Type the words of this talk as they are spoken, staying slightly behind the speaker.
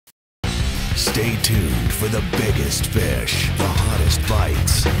Stay tuned for the biggest fish, the hottest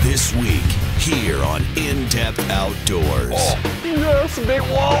bites, this week here on In-Depth Outdoors. Oh, yes, big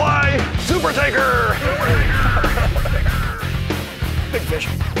walleye! Super taker! Big fish.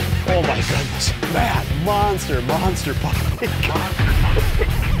 Oh my goodness. Man, monster pike.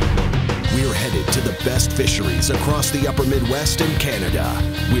 We're headed to the best fisheries across the upper Midwest and Canada.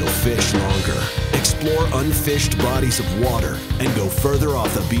 We'll fish longer, explore unfished bodies of water, and go further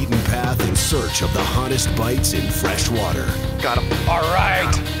off the beaten path in search of the hottest bites in fresh water. Got him. All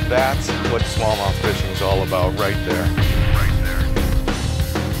right. That's what smallmouth fishing is all about right there.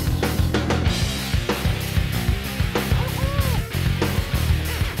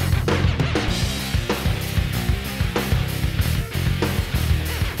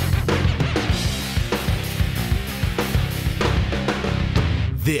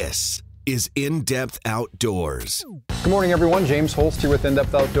 This is In-Depth Outdoors. Good morning, everyone. James Holst here with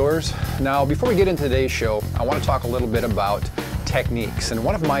In-Depth Outdoors. Now, before we get into today's show, I want to talk a little bit about techniques. And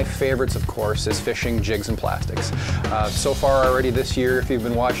one of my favorites, of course, is fishing jigs and plastics. So far already this year, if you've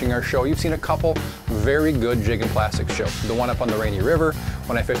been watching our show, you've seen a couple very good jig and plastic shows. The one up on the Rainy River,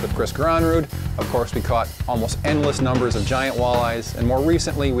 when I fished with Chris Gronrud. Of course, we caught almost endless numbers of giant walleyes. And more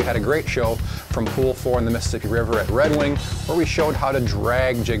recently, we had a great show from Pool 4 in the Mississippi River at Red Wing, where we showed how to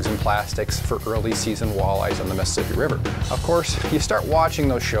drag jigs and plastics for early season walleyes on the Mississippi River. Of course, you start watching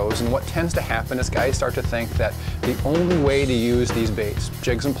those shows, and what tends to happen is guys start to think that the only way to use these baits,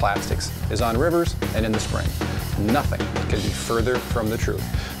 jigs and plastics, is on rivers and in the spring. Nothing can be further from the truth.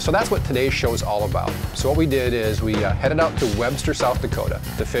 So that's what today's show is all about. So what we did is we headed out to Webster, South Dakota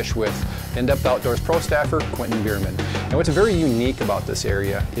to fish with In-Depth Outdoors pro staffer Quintin Biermann. And what's very unique about this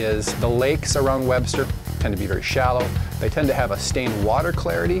area is the lakes around Webster tend to be very shallow. They tend to have a stained water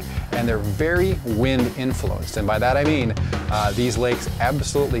clarity, and they're very wind influenced. And by that I mean these lakes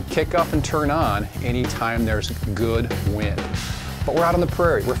absolutely kick up and turn on anytime there's good wind. But we're out on the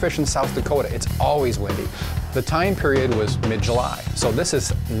prairie. We're fishing South Dakota. It's always windy. The time period was mid-July, so this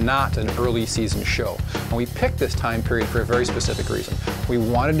is not an early season show. And we picked this time period for a very specific reason. We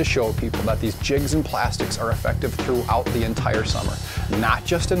wanted to show people that these jigs and plastics are effective throughout the entire summer, not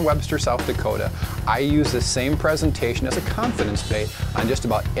just in Webster, South Dakota. I use this same presentation as a confidence bait on just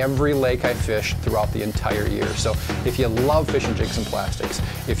about every lake I fish throughout the entire year. So if you love fishing jigs and plastics,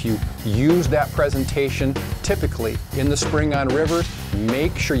 if you use that presentation typically in the spring on rivers,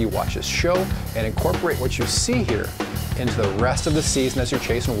 make sure you watch this show and incorporate what you see here into the rest of the season as you're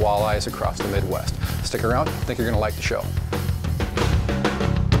chasing walleyes across the Midwest. Stick around, I think you're gonna like the show.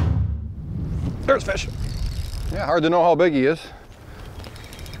 There's fish. Yeah, hard to know how big he is.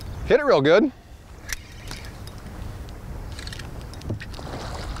 Hit it real good.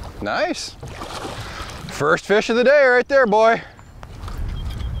 Nice. First fish of the day right there, boy.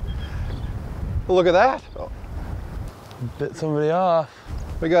 Look at that. Oh. Bit somebody off.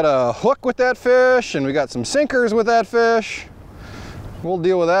 We got a hook with that fish, and we got some sinkers with that fish. We'll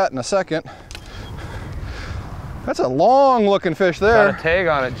deal with that in a second. That's a long looking fish there. Got a tag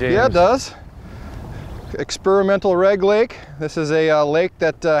on it, James. Yeah, it does. Experimental reg lake. This is a lake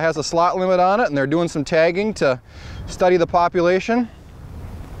that has a slot limit on it, and they're doing some tagging to study the population.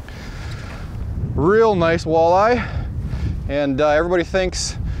 Real nice walleye. And everybody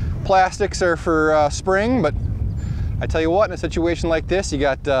thinks plastics are for spring, but I tell you what, in a situation like this, you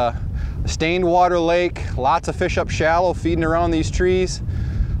got a stained water lake, lots of fish up shallow feeding around these trees.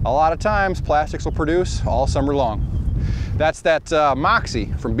 A lot of times, plastics will produce all summer long. That's that Moxie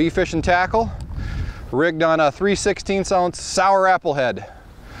from Bee Fish and Tackle, rigged on a 3/16 ounce sour apple head.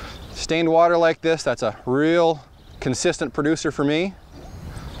 Stained water like this, that's a real consistent producer for me.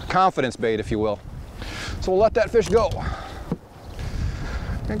 Confidence bait, if you will. So we'll let that fish go.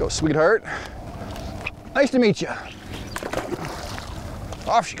 There you go, sweetheart. Nice to meet you.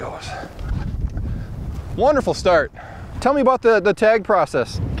 Off she goes. Wonderful start. Tell me about the tag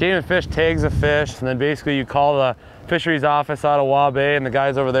process. Game and Fish tags a fish, and then basically you call the fisheries office out of Waubay, and the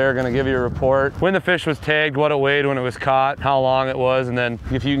guys over there are going to give you a report when the fish was tagged, what it weighed when it was caught, how long it was, and then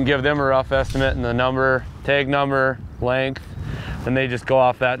if you can give them a rough estimate and the number, tag number, length, and they just go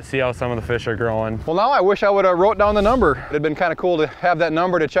off that to see how some of the fish are growing. Well, now I wish I would have wrote down the number. It'd been kind of cool to have that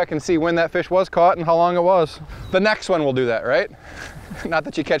number to check and see when that fish was caught and how long it was. The next one will do that, right? Not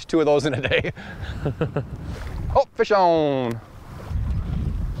that you catch 2 of those in a day. Oh, fish on.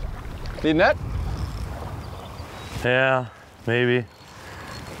 Need a net? Yeah, maybe.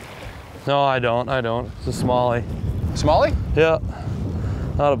 No, I don't. It's a smallie. Smallie? Yeah.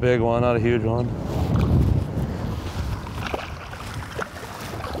 Not a big one, not a huge one.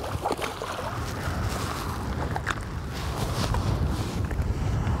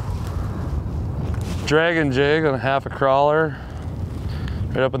 Dragon jig on half a crawler,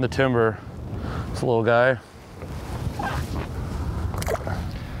 right up in the timber. It's a little guy.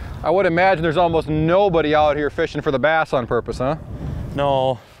 I would imagine there's almost nobody out here fishing for the bass on purpose, huh?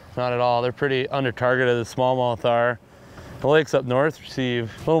 No, not at all. They're pretty under targeted, the smallmouth are. The lakes up north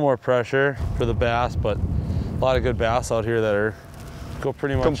receive a little more pressure for the bass, but a lot of good bass out here that go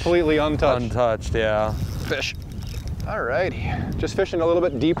pretty much completely untouched. Untouched, yeah. Fish. All righty, just fishing a little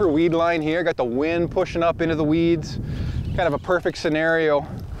bit deeper weed line here. Got the wind pushing up into the weeds. Kind of a perfect scenario.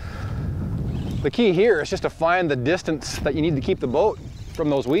 The key here is just to find the distance that you need to keep the boat from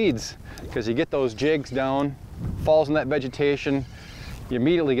those weeds, because you get those jigs down, falls in that vegetation, you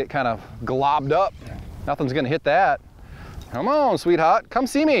immediately get kind of globbed up. Nothing's gonna hit that. Come on, sweetheart, come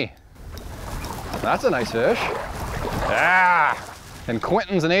see me. That's a nice fish. Ah! And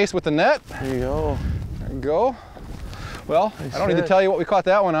Quintin's an ace with the net. There you go. There you go. Well, Nice I don't need to fish. tell you what we caught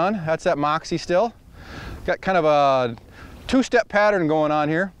that one on. That's that Moxie still. Got kind of a two-step pattern going on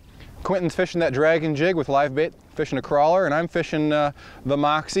here. Quintin's fishing that dragon jig with live bait, fishing a crawler, and I'm fishing the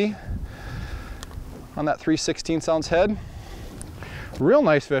Moxie on that 3/16 ounce head. Real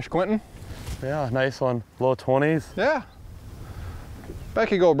nice fish, Quintin. Yeah, nice one. Low 20s. Yeah.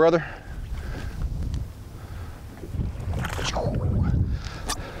 Back you go, brother.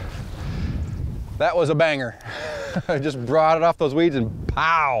 That was a banger. I just brought it off those weeds and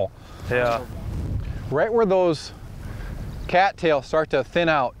pow. Yeah. Right where those cattails start to thin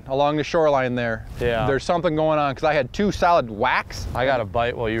out along the shoreline there. Yeah. There's something going on, because I had two solid whacks. I got a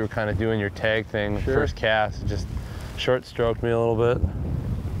bite while you were kind of doing your tag thing. Sure. First cast, it just short stroked me a little bit.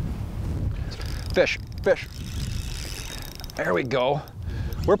 Fish, fish. There we go.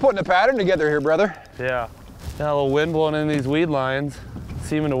 We're putting a pattern together here, brother. Yeah. Yeah, a little wind blowing in these weed lines.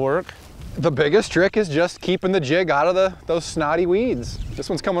 Seeming to work. The biggest trick is just keeping the jig out of those snotty weeds. This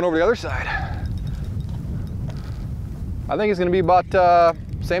one's coming over the other side. I think it's gonna be about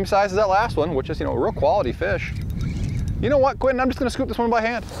same size as that last one, which is, you know, a real quality fish. You know what, Quintin? I'm just gonna scoop this one by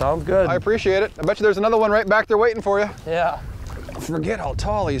hand. Sounds good. I appreciate it. I bet you there's another one right back there waiting for you. Yeah. Forget how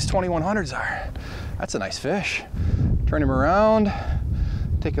tall these 2100s are. That's a nice fish. Turn him around.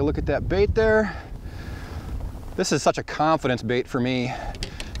 Take a look at that bait there. This is such a confidence bait for me.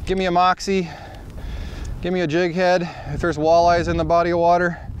 Give me a Moxie, give me a jig head. If there's walleyes in the body of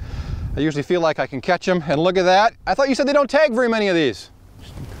water, I usually feel like I can catch them. And look at that. I thought you said they don't tag very many of these.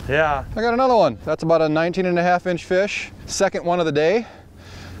 Yeah. I got another one. That's about a 19.5-inch fish. Second one of the day.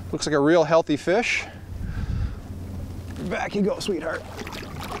 Looks like a real healthy fish. Back you go, sweetheart.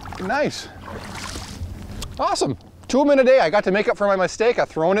 Nice. Awesome. 2 of them in a day. I got to make up for my mistake of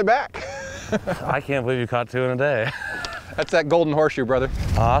throwing it back. I can't believe you caught 2 in a day. That's that golden horseshoe, brother.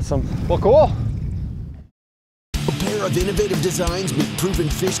 Awesome. Well, cool. A pair of innovative designs with proven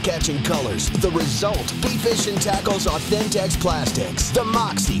fish-catching colors. The result, Beefish and Tackle's Authentex Plastics. The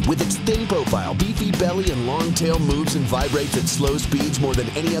Moxie, with its thin profile, beefy belly, and long tail, moves and vibrates at slow speeds more than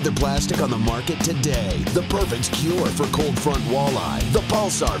any other plastic on the market today. The perfect cure for cold front walleye. The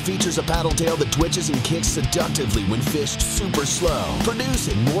Pulsar features a paddle tail that twitches and kicks seductively when fished super slow,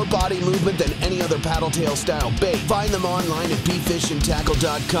 producing more body movement than any other paddle tail style bait. Find them online at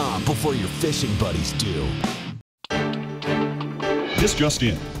beefishandtackle.com before your fishing buddies do. This just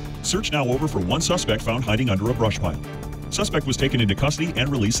in. Search now over for one suspect found hiding under a brush pile. Suspect was taken into custody and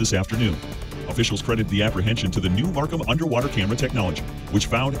released this afternoon. Officials credit the apprehension to the new Markham underwater camera technology, which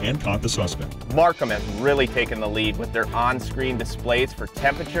found and caught the suspect. Markham has really taken the lead with their on-screen displays for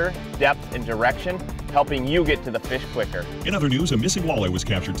temperature, depth, and direction, helping you get to the fish quicker. In other news, a missing walleye was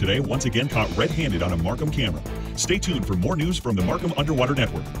captured today, once again caught red-handed on a Markham camera. Stay tuned for more news from the Markham Underwater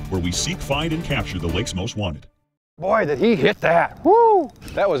Network, where we seek, find, and capture the lake's most wanted. Boy, did he hit that. Woo!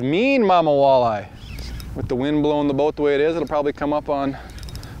 That was mean mama walleye. With the wind blowing the boat the way it is, it'll probably come up on,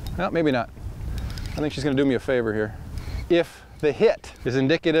 well, maybe not. I think she's gonna do me a favor here. If the hit is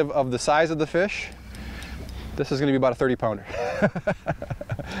indicative of the size of the fish, this is gonna be about a 30-pounder.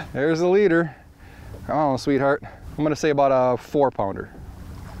 There's the leader. Come on, sweetheart. I'm gonna say about a 4-pounder.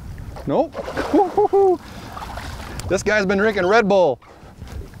 Nope. This guy's been drinking Red Bull.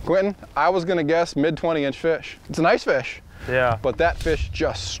 Quintin, I was gonna guess mid 20-inch fish. It's a nice fish. Yeah. But that fish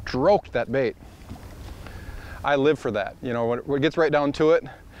just stroked that bait. I live for that. You know, when it gets right down to it,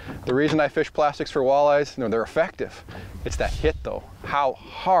 the reason I fish plastics for walleyes, you know, they're effective. It's that hit though, how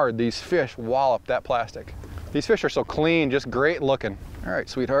hard these fish wallop that plastic. These fish are so clean, just great looking. All right,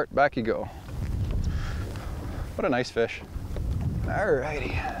 sweetheart, back you go. What a nice fish. All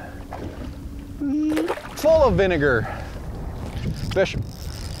righty. Full of vinegar. Fish.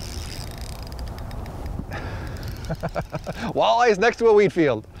 Walleyes next to a wheat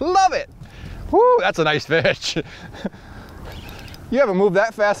field. Love it. Whoo, that's a nice fish. You haven't moved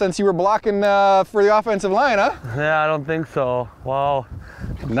that fast since you were blocking for the offensive line, huh? Yeah, I don't think so. Wow.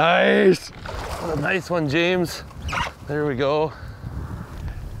 Nice. What a nice one, James. There we go.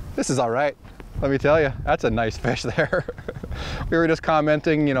 This is all right. Let me tell you, that's a nice fish there. We were just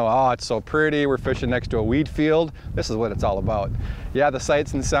commenting, you know, oh, it's so pretty. We're fishing next to a wheat field. This is what it's all about. Yeah, the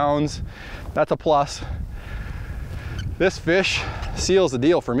sights and sounds, that's a plus. This fish seals the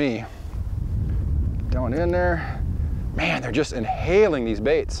deal for me. Down in there. Man, they're just inhaling these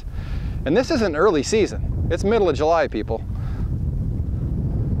baits. And this isn't early season. It's middle of July, people.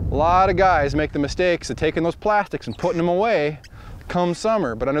 A lot of guys make the mistakes of taking those plastics and putting them away come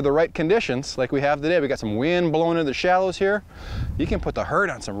summer, but under the right conditions, like we have today, we got some wind blowing into the shallows here, you can put the hurt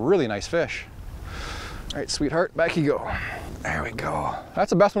on some really nice fish. All right, sweetheart, back you go. There we go.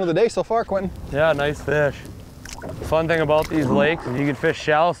 That's the best one of the day so far, Quintin. Yeah, nice fish. The fun thing about these lakes is you can fish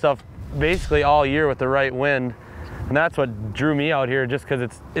shallow stuff basically all year with the right wind. And that's what drew me out here, just because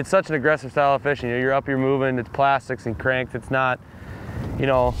it's such an aggressive style of fishing. You know, you're up, you're moving, it's plastics and cranks. It's not, you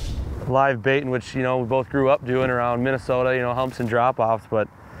know, live baiting, which, you know, we both grew up doing around Minnesota, you know, humps and drop-offs. But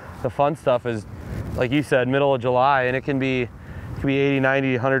the fun stuff is, like you said, middle of July, and it can be 80,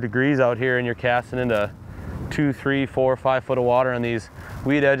 90, 100 degrees out here, and you're casting into 2, 3, 4, 5 foot of water on these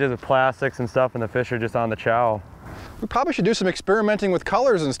weed edges with plastics and stuff, and the fish are just on the chow. We probably should do some experimenting with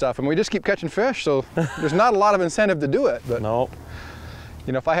colors and stuff, and we just keep catching fish, so there's not a lot of incentive to do it. But nope.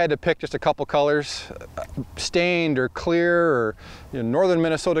 You know, if I had to pick just a couple colors, stained or clear, or, you know, northern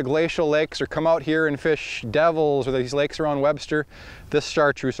Minnesota glacial lakes, or come out here and fish Devils or these lakes around Webster, this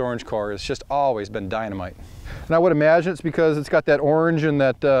chartreuse orange core has just always been dynamite. And I would imagine it's because it's got that orange and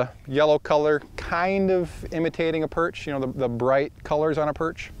that yellow color, kind of imitating a perch, you know, the bright colors on a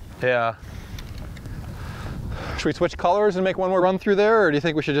perch. Yeah. Should we switch colors and make one more run through there, or do you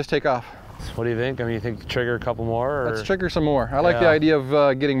think we should just take off? What do you think? I mean, you think trigger a couple more? Or? Let's trigger some more. I like the idea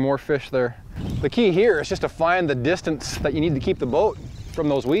of getting more fish there. The key here is just to find the distance that you need to keep the boat from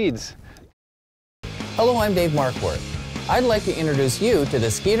those weeds. Hello, I'm Dave Markworth. I'd like to introduce you to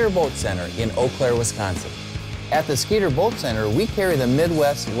the Skeeter Boat Center in Eau Claire, Wisconsin. At the Skeeter Boat Center, we carry the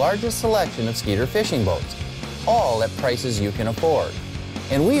Midwest's largest selection of Skeeter fishing boats, all at prices you can afford.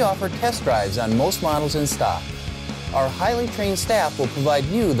 And we offer test drives on most models in stock. Our highly trained staff will provide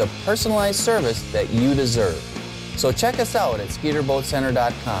you the personalized service that you deserve. So check us out at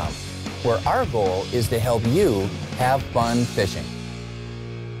SkeeterBoatCenter.com, where our goal is to help you have fun fishing.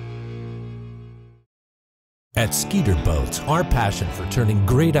 At Skeeter Boats, our passion for turning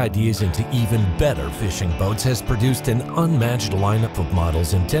great ideas into even better fishing boats has produced an unmatched lineup of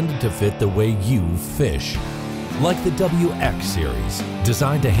models intended to fit the way you fish. Like the WX series,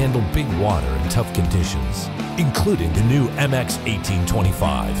 designed to handle big water in tough conditions, including the new MX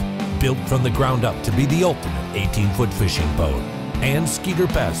 1825, built from the ground up to be the ultimate 18-foot fishing boat, and Skeeter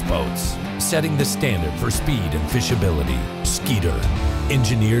Bass boats, setting the standard for speed and fishability. Skeeter,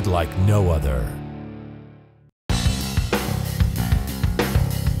 engineered like no other.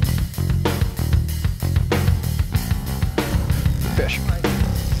 Fish.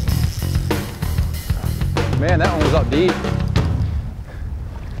 Man, that one was up deep.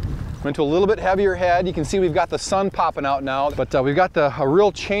 Went to a little bit heavier head. You can see we've got the sun popping out now, but we've got a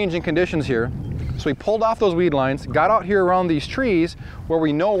real change in conditions here. So we pulled off those weed lines, got out here around these trees where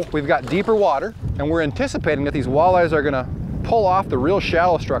we know we've got deeper water, and we're anticipating that these walleyes are gonna pull off the real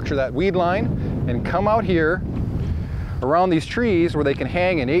shallow structure, that weed line, and come out here around these trees where they can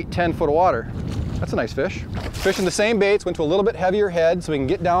hang in 8, 10 foot of water. That's a nice fish. Fishing the same baits, went to a little bit heavier head so we can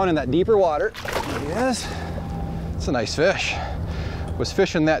get down in that deeper water. Yes, it's a nice fish. Was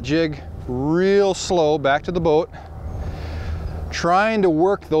fishing that jig real slow back to the boat, trying to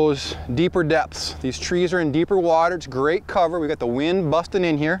work those deeper depths. These trees are in deeper water, it's great cover. We got the wind busting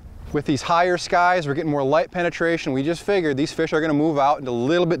in here. With these higher skies, we're getting more light penetration. We just figured these fish are gonna move out into a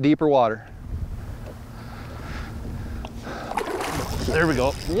little bit deeper water. There we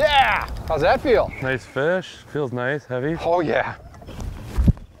go. Yeah! How's that feel? Nice fish. Feels nice, heavy. Oh yeah.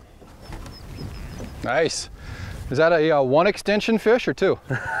 Nice. Is that a one extension fish or two?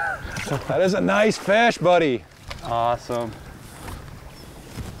 That is a nice fish, buddy. Awesome.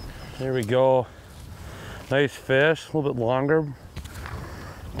 There we go. Nice fish, a little bit longer.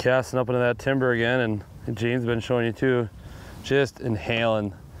 Casting up into that timber again, and Gene's been showing you too. Just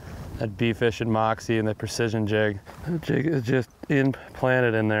inhaling that beef fish and moxie and the precision jig. That jig is just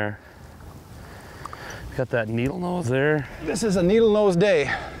implanted in there. Got that needle nose there. This is a needle nose day.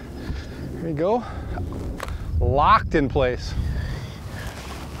 Here we go. Locked in place.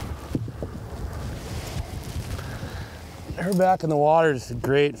 They're back in the water, just a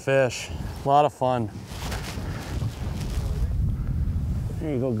great fish. A lot of fun.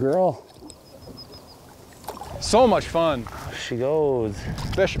 There you go, girl. So much fun. She goes.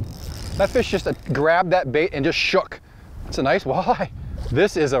 Fish. That fish just grabbed that bait and just shook. It's a nice walleye.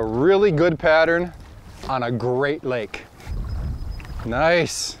 This is a really good pattern on a great lake.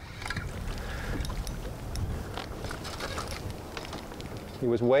 Nice. He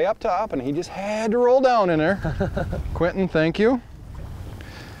was way up top and he just had to roll down in there. Quintin, thank you.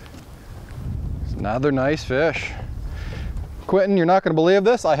 Another nice fish. Quintin, you're not going to believe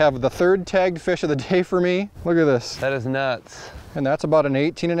this. I have the third tagged fish of the day for me. Look at this. That is nuts. And that's about an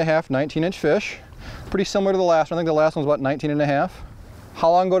 18.5, 19-inch fish. Pretty similar to the last one. I think the last one's about 19.5. How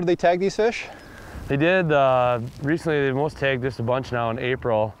long ago did they tag these fish? They did, recently they most tagged just a bunch now in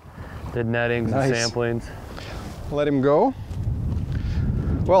April. Did nettings and samplings. Let him go.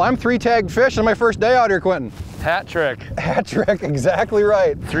 Well, I'm 3 tagged fish on my first day out here, Quintin. Hat trick. Hat trick, exactly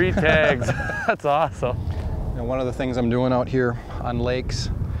right. 3 tags, that's awesome. And one of the things I'm doing out here on lakes,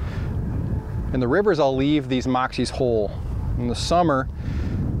 in the rivers I'll leave these moxies whole. In the summer,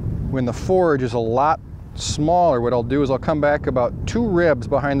 when the forage is a lot smaller, what I'll do is I'll come back about 2 ribs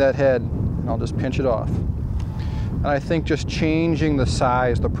behind that head and I'll just pinch it off. And I think just changing the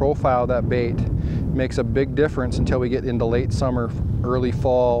size, the profile of that bait makes a big difference until we get into late summer, early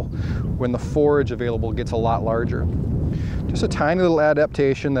fall, when the forage available gets a lot larger. Just a tiny little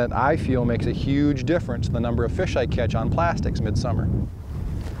adaptation that I feel makes a huge difference in the number of fish I catch on plastics midsummer.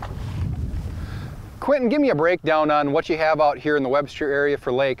 Quintin, give me a breakdown on what you have out here in the Webster area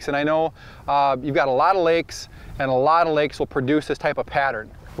for lakes. And I know you've got a lot of lakes, and a lot of lakes will produce this type of pattern.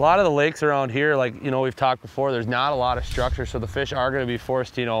 A lot of the lakes around here, like, you know, we've talked before, there's not a lot of structure, so the fish are going to be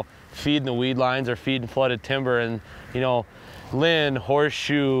forced to, you know, feed in the weed lines or feed in flooded timber. And, you know, Lynn,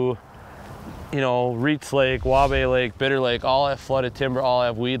 Horseshoe, you know, Reeds Lake, Wabae Lake, Bitter Lake, all have flooded timber, all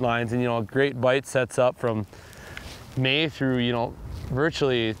have weed lines. And, you know, a great bite sets up from May through, you know,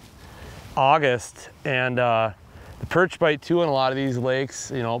 virtually August. And the perch bite too in a lot of these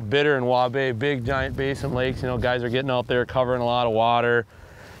lakes, you know, Bitter and Wabae, big giant basin lakes, you know, guys are getting out there covering a lot of water,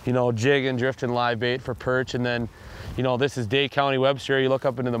 you know, jigging, drifting live bait for perch. And then, you know, this is Day County, Webster. You look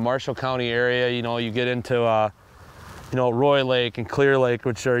up into the Marshall County area, you know, you get into you know, Roy Lake and Clear Lake,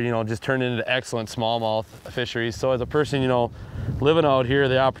 which are, you know, just turned into excellent smallmouth fisheries. So as a person, you know, living out here,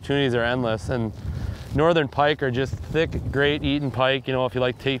 the opportunities are endless. And northern pike are just thick, great eating pike, you know, if you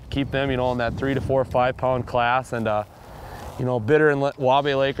like to keep them, you know, in that 3 to 4 or 5 pound class. And, you know, Bitter and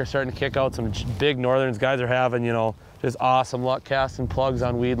Wabae Lake are starting to kick out some big northerns. Guys are having, you know, just awesome luck casting plugs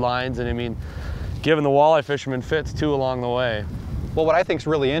on weed lines. And I mean, giving the walleye fishermen fits too along the way. Well, what I think is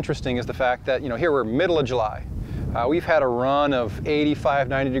really interesting is the fact that, you know, here we're middle of July. We've had a run of 85,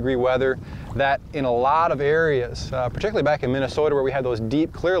 90 degree weather that in a lot of areas, particularly back in Minnesota where we had those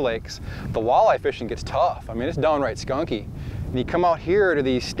deep clear lakes, the walleye fishing gets tough. I mean, it's downright skunky. And you come out here to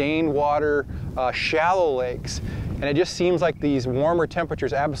these stained water, shallow lakes, and it just seems like these warmer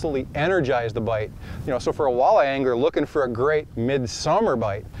temperatures absolutely energize the bite. You know, so for a walleye angler looking for a great midsummer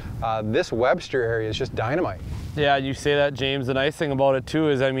bite, this Webster area is just dynamite. Yeah, you say that, James. The nice thing about it too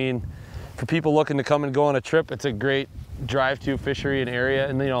is, I mean, for people looking to come and go on a trip, it's a great drive-to fishery and area.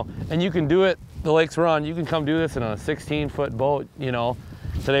 And, you know, and you can do it, the lakes we're on, you can come do this in a 16-foot boat, you know.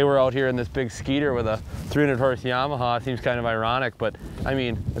 Today we're out here in this big Skeeter with a 300-horse Yamaha. It seems kind of ironic, but I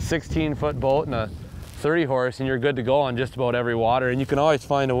mean, a 16-foot boat and a 30-horse, and you're good to go on just about every water. And you can always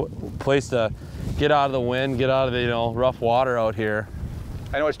find a place to get out of the wind, get out of the, you know, rough water out here.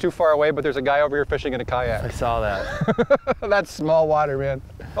 I know it's too far away, but there's a guy over here fishing in a kayak. I saw that. That's small water, man.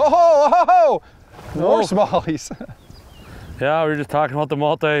 Oh, ho, ho, ho! More smallies. Yeah, we were just talking about the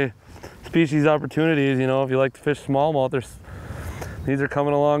multi-species opportunities. You know, if you like to fish smallmouth, these are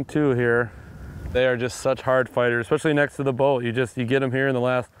coming along too here. They are just such hard fighters, especially next to the boat. You get them here in the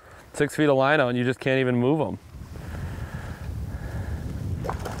last 6 feet of line out and you just can't even move them.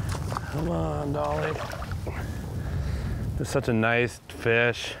 Come on, Dolly. Just such a nice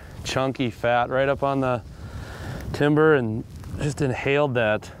fish, chunky fat, right up on the timber, and just inhaled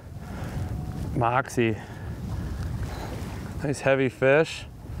that moxie. Nice heavy fish.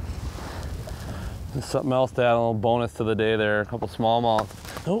 There's something else to add, a little bonus to the day there, a couple smallmouth.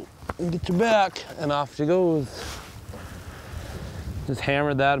 Oh, get your back, and off she goes. Just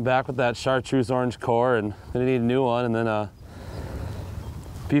hammered that back with that chartreuse orange core, and gonna need a new one, and then a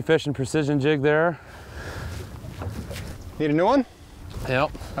bee fishing precision jig there. Need a new one? Yep.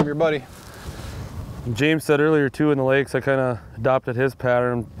 I'm your buddy. James said earlier too in the lakes, I kind of adopted his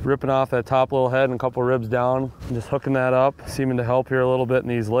pattern, ripping off that top little head and a couple ribs down, and just hooking that up, seeming to help here a little bit in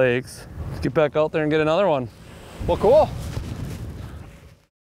these lakes. Let's get back out there and get another one. Well, cool.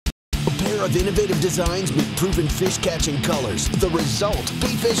 Prepare mixture of innovative designs with proven fish-catching colors. The result,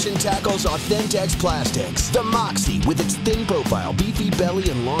 Fish and Tackle's Authentex plastics. The Moxie, with its thin profile, beefy belly,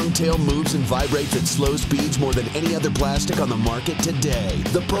 and long tail, moves and vibrates at slow speeds more than any other plastic on the market today.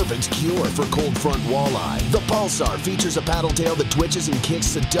 The perfect cure for cold front walleye. The Pulsar features a paddle tail that twitches and kicks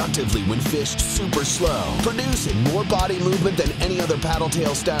seductively when fished super slow, producing more body movement than any other paddle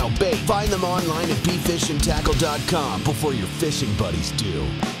tail style bait. Find them online at bfishandtackle.com before your fishing buddies do.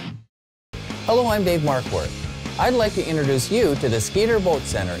 Hello, I'm Dave Markworth. I'd like to introduce you to the Skeeter Boat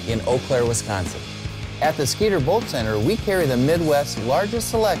Center in Eau Claire, Wisconsin. At the Skeeter Boat Center, we carry the Midwest's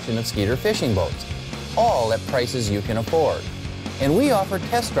largest selection of Skeeter fishing boats, all at prices you can afford. And we offer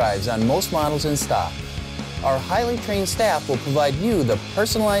test drives on most models in stock. Our highly trained staff will provide you the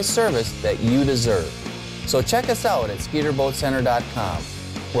personalized service that you deserve. So check us out at SkeeterBoatCenter.com,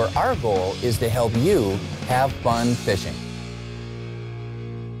 where our goal is to help you have fun fishing.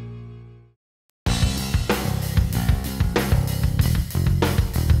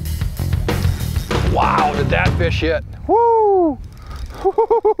 Wow, did that fish hit? Woo!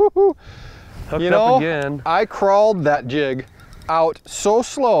 Hooked up again. I crawled that jig out so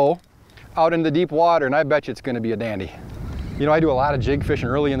slow out in the deep water, and I bet you it's going to be a dandy. You know, I do a lot of jig fishing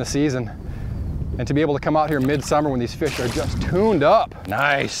early in the season, and to be able to come out here midsummer when these fish are just tuned up.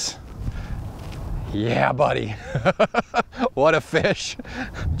 Nice. Yeah, buddy. What a fish.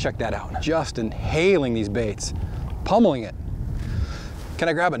 Check that out. Just inhaling these baits, pummeling it. Can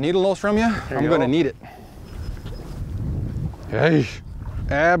I grab a needle nose from you? I'm going to need it. Hey,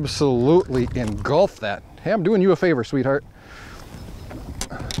 absolutely engulf that. Hey, I'm doing you a favor, sweetheart.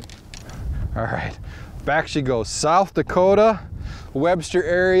 All right, back she goes. South Dakota, Webster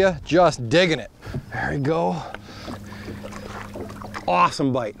area, just digging it. There we go.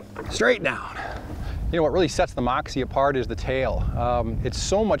 Awesome bite, straight down. You know what really sets the Moxie apart is the tail. It's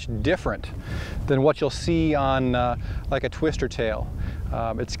so much different than what you'll see on like a twister tail.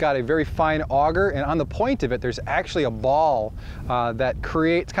 It's got a very fine auger, and on the point of it, there's actually a ball that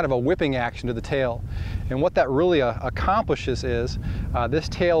creates kind of a whipping action to the tail. And what that really accomplishes is this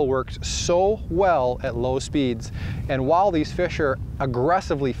tail works so well at low speeds. And while these fish are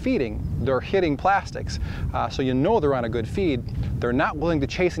aggressively feeding, they're hitting plastics. So you know they're on a good feed. They're not willing to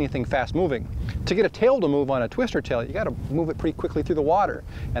chase anything fast moving. To get a tail to move on a twister tail, you got to move it pretty quickly through the water.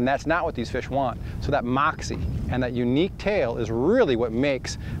 And that's not what these fish want. So that Moxie and that unique tail is really what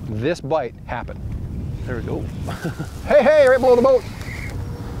makes this bite happen. There we go. Hey, hey, right below the boat.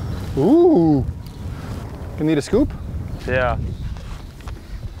 Ooh. You need a scoop? Yeah.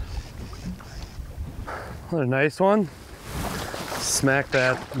 Another nice one. Smack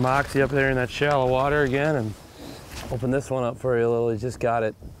that Moxie up there in that shallow water again and open this one up for you a little. He's just got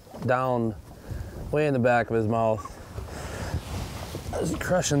it down way in the back of his mouth. Just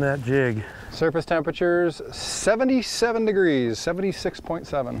crushing that jig. Surface temperatures 77 degrees,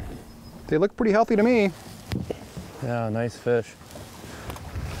 76.7. They look pretty healthy to me. Yeah, nice fish.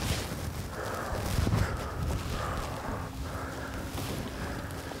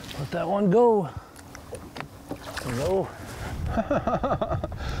 Let that one go. Go.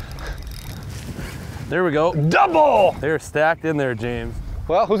 There we go. Double! They're stacked in there, James.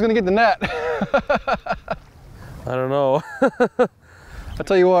 Well, who's gonna get the net? I don't know. I'll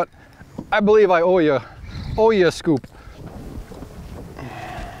tell you what, I believe I owe you a scoop.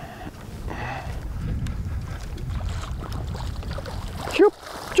 Choop,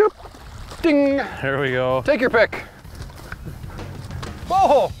 choop, ding. There we go. Take your pick.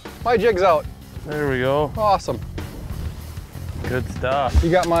 Whoa, my jig's out. There we go. Awesome. Good stuff.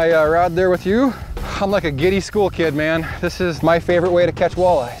 You got my rod there with you? I'm like a giddy school kid, man. This is my favorite way to catch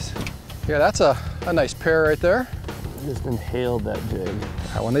walleyes. Yeah, that's a nice pair right there. Just inhaled that jig.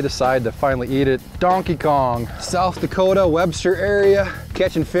 When they decide to finally eat it, Donkey Kong, South Dakota, Webster area,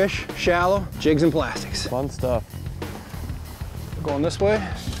 catching fish, shallow, jigs and plastics. Fun stuff. Going this way.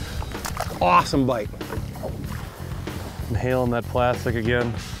 Awesome bite. Inhaling that plastic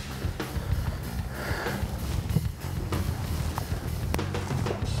again.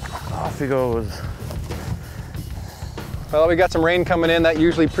 Off he goes. Well, we got some rain coming in. That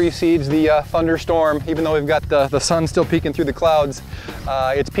usually precedes the thunderstorm. Even though we've got the sun still peeking through the clouds,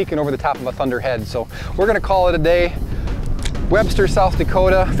 it's peeking over the top of a thunderhead. So we're gonna call it a day. Webster, South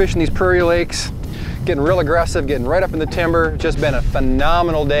Dakota, fishing these prairie lakes, getting real aggressive, getting right up in the timber. Just been a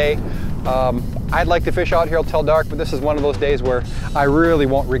phenomenal day. I'd like to fish out here till dark, but this is one of those days where I really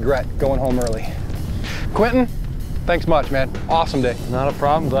won't regret going home early. Quintin, thanks much, man. Awesome day. Not a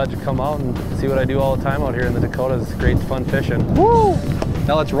problem. Glad you come out and see what I do all the time out here in the Dakotas. It's great fun fishing. Woo!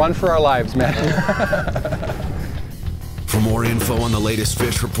 Now let's run for our lives, man. For more info on the latest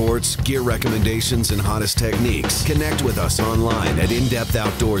fish reports, gear recommendations, and hottest techniques, connect with us online at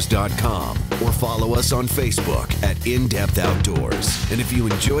In-DepthOutdoors.com or follow us on Facebook at In-Depth Outdoors. And if you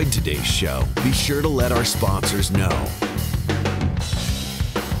enjoyed today's show, be sure to let our sponsors know.